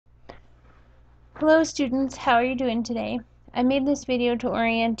Hello students, how are you doing today? I made this video to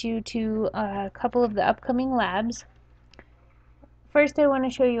orient you to a couple of the upcoming labs. First, I want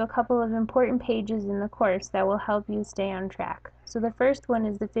to show you a couple of important pages in the course that will help you stay on track. So the first one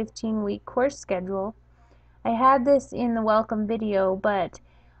is the 15-week course schedule. I had this in the welcome video, but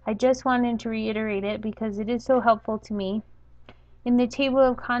I just wanted to reiterate it because it is so helpful to me. In the table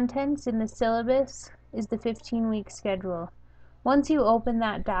of contents in the syllabus is the 15-week schedule. Once you open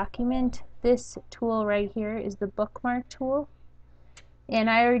that document, this tool right here is the bookmark tool, and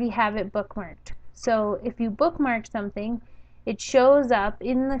I already have it bookmarked. So if you bookmark something, it shows up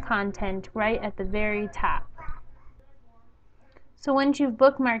in the content right at the very top. So once you've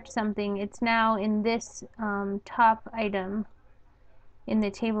bookmarked something, it's now in this top item in the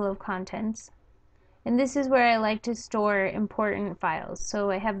table of contents. And this is where I like to store important files.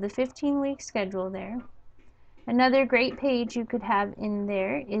 So I have the 15-week schedule there. Another great page you could have in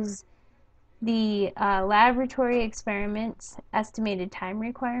there is the laboratory experiments estimated time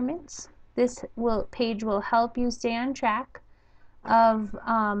requirements. This page will help you stay on track of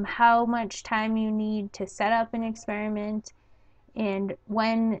how much time you need to set up an experiment and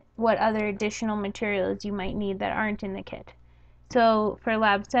what other additional materials you might need that aren't in the kit. So for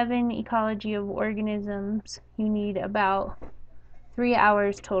Lab 7, Ecology of Organisms, you need about 3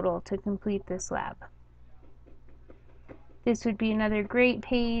 hours total to complete this lab. This would be another great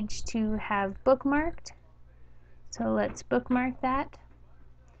page to have bookmarked. So let's bookmark that.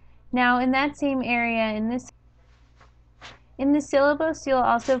 Now in that same area, in the syllabus, you'll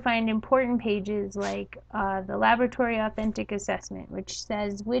also find important pages like the laboratory authentic assessment, which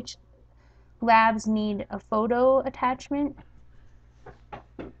says which labs need a photo attachment.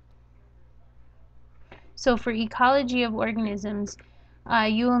 So for Ecology of Organisms,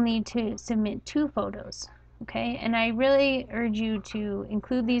 you will need to submit 2 photos. Okay, and I really urge you to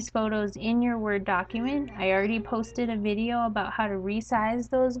include these photos in your Word document. I already posted a video about how to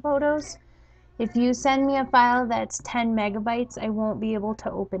resize those photos. If you send me a file that's 10 megabytes, I won't be able to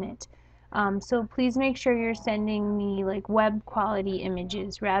open it. So please make sure you're sending me like web quality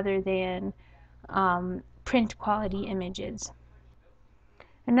images rather than print quality images.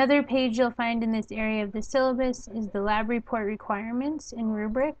 Another page you'll find in this area of the syllabus is the lab report requirements and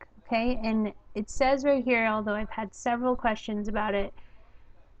rubric. Okay, and it says right here, although I've had several questions about it,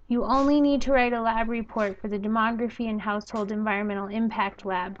 you only need to write a lab report for the demography and household environmental impact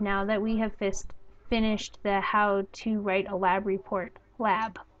lab now that we have finished the how to write a lab report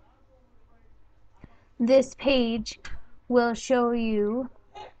lab. This page will show you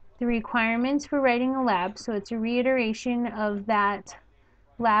the requirements for writing a lab, so it's a reiteration of that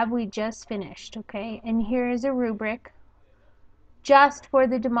lab we just finished, okay? And here is a rubric just for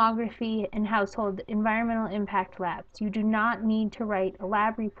the demography and household environmental impact labs. You do not need to write a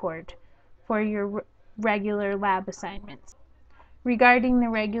lab report for your regular lab assignments. Regarding the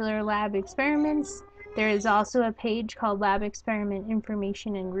regular lab experiments, there is also a page called Lab Experiment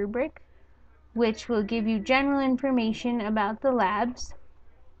Information and Rubric, which will give you general information about the labs,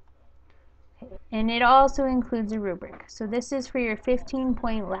 and it also includes a rubric. So this is for your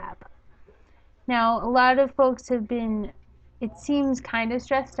 15-point lab. Now, a lot of folks have been, it seems, kind of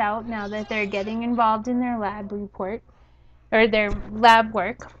stressed out now that they're getting involved in their lab report or their lab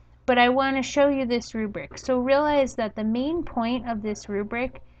work, but I want to show you this rubric. So realize that the main point of this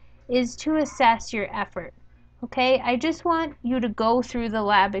rubric is to assess your effort. Okay, I just want you to go through the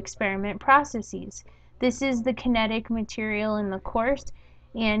lab experiment processes. This is the kinetic material in the course,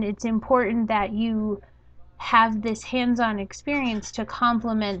 and it's important that you have this hands-on experience to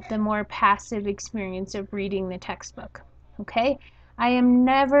complement the more passive experience of reading the textbook. Okay, I am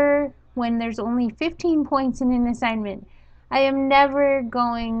never, when there's only 15 points in an assignment, I am never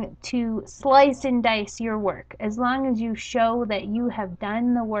going to slice and dice your work. As long as you show that you have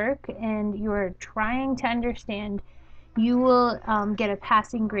done the work and you're trying to understand, you will get a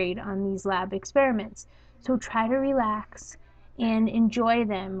passing grade on these lab experiments. So try to relax and enjoy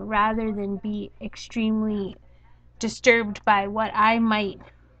them rather than be extremely disturbed by what I might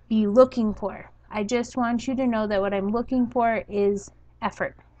be looking for. I just want you to know that what I'm looking for is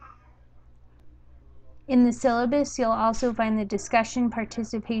effort. In the syllabus, you'll also find the discussion,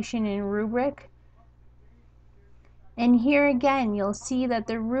 participation, and rubric. And here again, you'll see that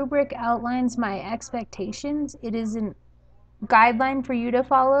the rubric outlines my expectations. It is a guideline for you to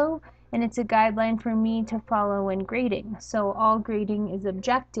follow, and it's a guideline for me to follow when grading. So all grading is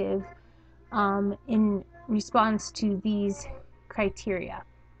objective in response to these criteria.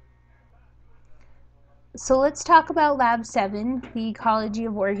 So let's talk about Lab 7, the Ecology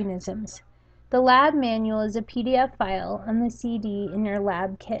of Organisms. The lab manual is a PDF file on the CD in your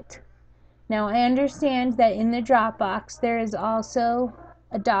lab kit. Now I understand that in the Dropbox there is also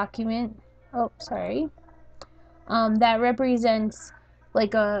a document, that represents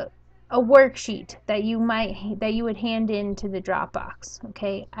like a worksheet that you would hand in to the Dropbox.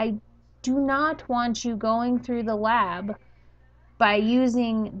 Okay, I do not want you going through the lab by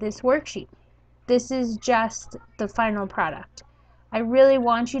using this worksheet. This is just the final product. I really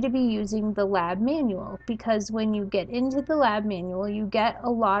want you to be using the lab manual, because when you get into the lab manual, you get a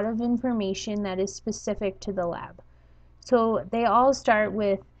lot of information that is specific to the lab. So they all start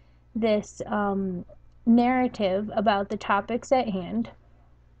with this narrative about the topics at hand,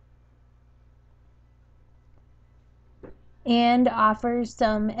 and offers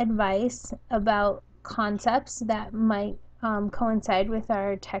some advice about concepts that might coincide with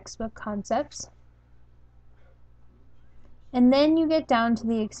our textbook concepts. And then you get down to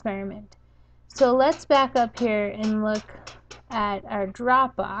the experiment. So let's back up here and look at our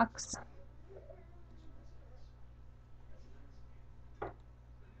Dropbox.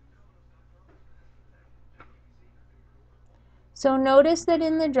 So notice that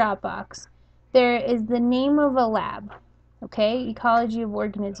in the Dropbox there is the name of a lab, okay, Ecology of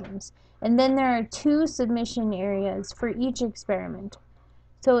Organisms, and then there are 2 submission areas for each experiment.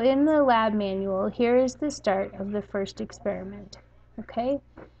 So in the lab manual, here is the start of the first experiment, okay?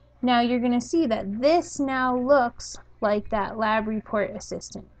 Now you're going to see that this now looks like that lab report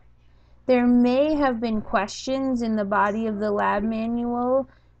assistant. There may have been questions in the body of the lab manual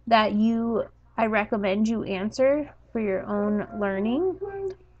that I recommend you answer for your own learning.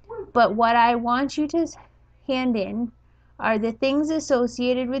 But what I want you to hand in are the things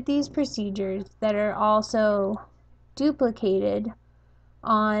associated with these procedures that are also duplicated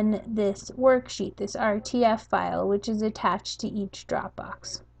on this worksheet, this RTF file, which is attached to each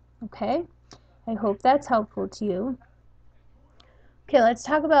Dropbox. Okay? I hope that's helpful to you. Okay, let's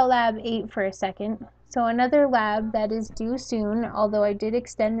talk about Lab 8 for a second. So another lab that is due soon, although I did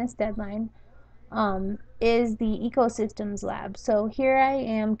extend this deadline, is the Ecosystems lab. So here I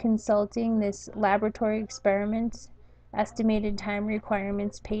am consulting this laboratory experiments estimated time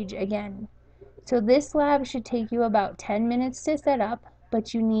requirements page again. So this lab should take you about 10 minutes to set up,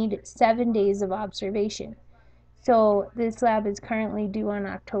 but you need 7 days of observation. So this lab is currently due on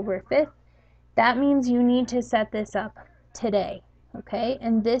October 5th. That means you need to set this up today, okay?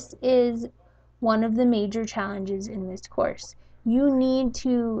 And this is one of the major challenges in this course. You need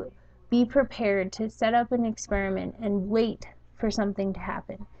to be prepared to set up an experiment and wait for something to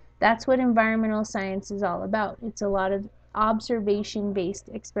happen. That's what environmental science is all about. It's a lot of observation-based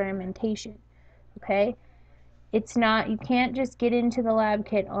experimentation, okay? It's not, you can't just get into the lab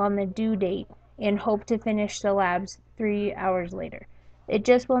kit on the due date and hope to finish the labs 3 hours later. It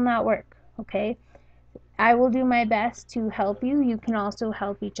just will not work, okay? I will do my best to help you. You can also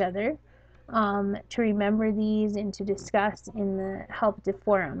help each other to remember these and to discuss in the help to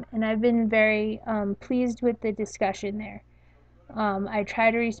forum. And I've been very pleased with the discussion there. I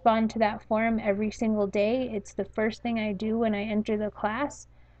try to respond to that forum every single day. It's the first thing I do when I enter the class.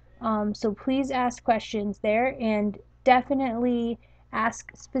 So please ask questions there, and definitely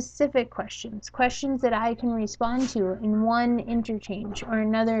ask specific questions, questions that I can respond to in one interchange or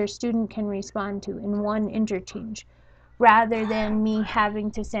another student can respond to in one interchange, rather than me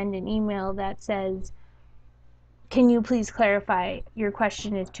having to send an email that says, can you please clarify, your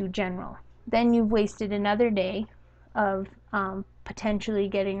question is too general. Then you've wasted another day of potentially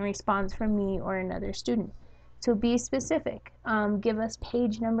getting a response from me or another student. So be specific. Give us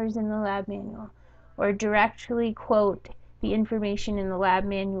page numbers in the lab manual, or directly quote the information in the lab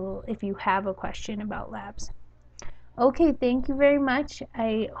manual if you have a question about labs. Okay, thank you very much.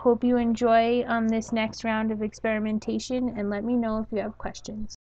 I hope you enjoy this next round of experimentation, and let me know if you have questions.